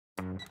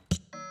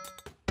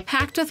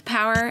Packed with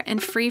power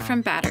and free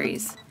from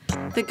batteries,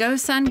 the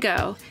GoSun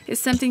Go is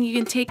something you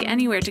can take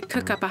anywhere to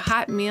cook up a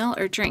hot meal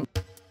or drink.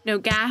 No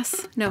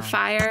gas, no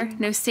fire,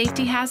 no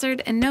safety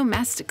hazard, and no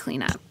mess to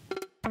clean up.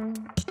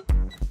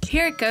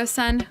 Here at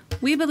GoSun,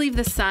 we believe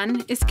the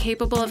sun is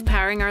capable of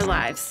powering our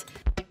lives.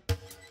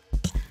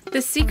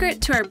 The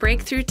secret to our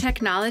breakthrough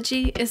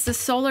technology is the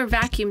solar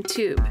vacuum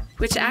tube,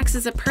 which acts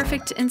as a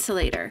perfect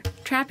insulator,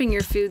 trapping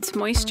your food's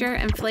moisture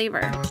and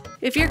flavor.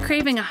 If you're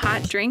craving a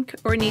hot drink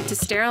or need to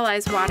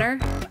sterilize water,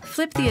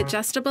 flip the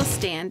adjustable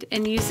stand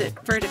and use it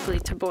vertically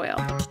to boil.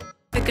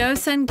 The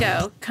GoSun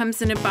Go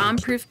comes in a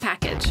bomb-proof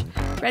package,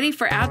 ready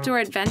for outdoor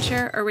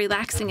adventure or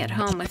relaxing at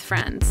home with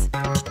friends.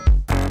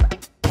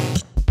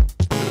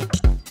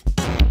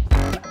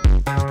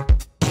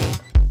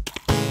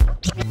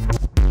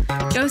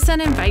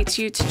 GoSun invites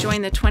you to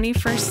join the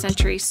 21st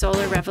century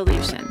solar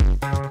revolution.